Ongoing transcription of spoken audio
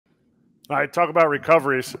All right, talk about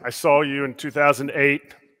recoveries. I saw you in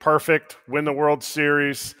 2008. Perfect. Win the World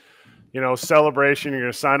Series. Celebration. You're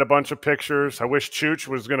going to sign a bunch of pictures. I wish Chooch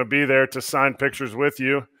was going to be there to sign pictures with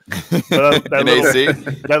you. Where's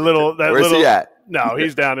he at? No,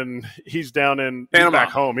 he's down in he's back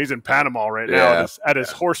home. He's in Panama right now at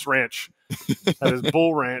his horse ranch, at his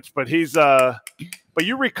bull ranch. But but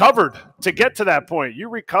you recovered to get to that point. You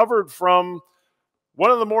recovered from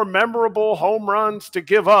one of the more memorable home runs to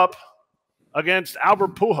give up against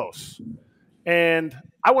Albert Pujols. And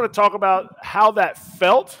I want to talk about how that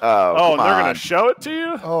felt. Oh, they're going to show it to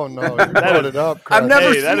you? Oh, no. You brought it up, Chris. I've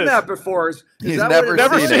never seen that before. He's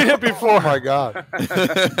never seen it before. Oh, my God.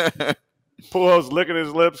 Pujols licking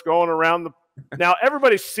his lips, going around the – now,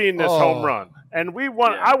 everybo's seen this home run. And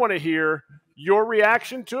I want to hear your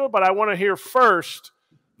reaction to it, but I want to hear first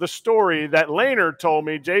the story that Laner told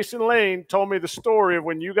me. Jason Lane told me the story of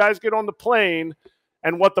when you guys get on the plane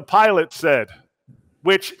and what the pilot said,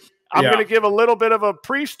 which – I'm going to give a little bit of a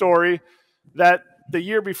pre-story that the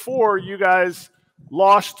year before you guys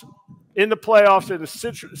lost in the playoffs in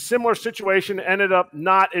a similar situation, ended up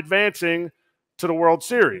not advancing to the World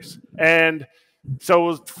Series. And so it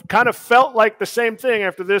was kind of felt like the same thing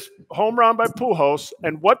after this home run by Pujols.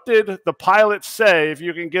 And what did the pilot say? If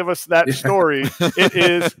you can give us that story, it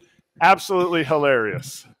is absolutely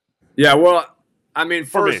hilarious. Yeah, well, I mean,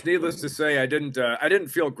 first, needless to say, I didn't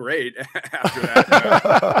feel great after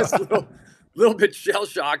that. I was a little bit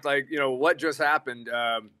shell-shocked, like, what just happened.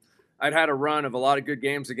 I'd had a run of a lot of good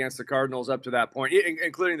games against the Cardinals up to that point,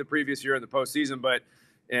 including the previous year in the postseason,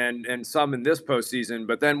 and some in this postseason.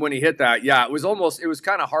 But then when he hit that, it was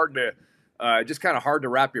kind of hard to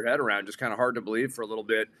wrap your head around, just kind of hard to believe for a little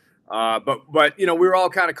bit. But we were all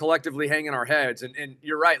kind of collectively hanging our heads, and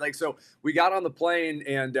you're right. Like, so we got on the plane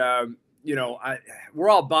and, we're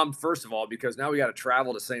all bummed, first of all, because now we got to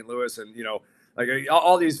travel to St. Louis and, like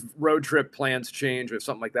all these road trip plans change if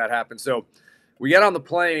something like that happens. So we get on the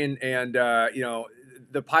plane and,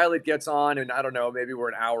 the pilot gets on and I don't know, maybe we're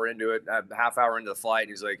an hour into it, a half hour into the flight.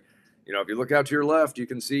 And he's like, if you look out to your left, you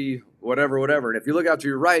can see whatever. And if you look out to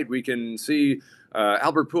your right, we can see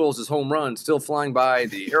Albert Pujols' home run still flying by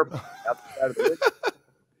the airport.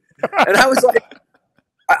 And I was like,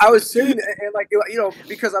 I was sitting and like,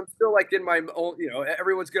 because I'm still like in my own,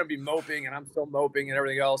 everyone's going to be moping and I'm still moping and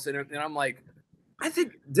everything else. And I'm like, I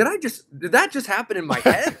think, did that just happen in my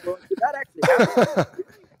head? Did that actually happen?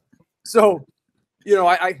 So,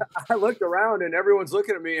 I looked around and everyone's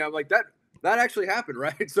looking at me. I'm like, that actually happened,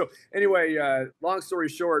 right? So anyway, long story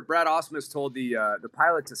short, Brad Ausmus told the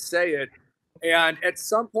pilot to say it. And at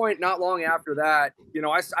some point, not long after that,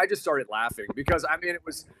 I just started laughing because, I mean,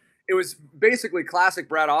 it was basically classic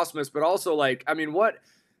Brad Ausmus, but also like, I mean, what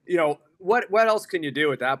else can you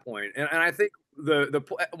do at that point? And I think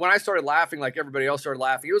when I started laughing, like everybody else started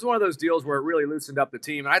laughing, it was one of those deals where it really loosened up the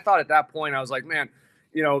team. And I thought at that point, I was like, man,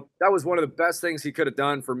 that was one of the best things he could have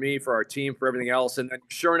done for me, for our team, for everything else. And then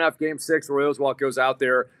sure enough, Game 6, Roy Oswalt goes out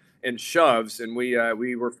there and shoves, and we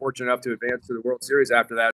were fortunate enough to advance to the World Series after that.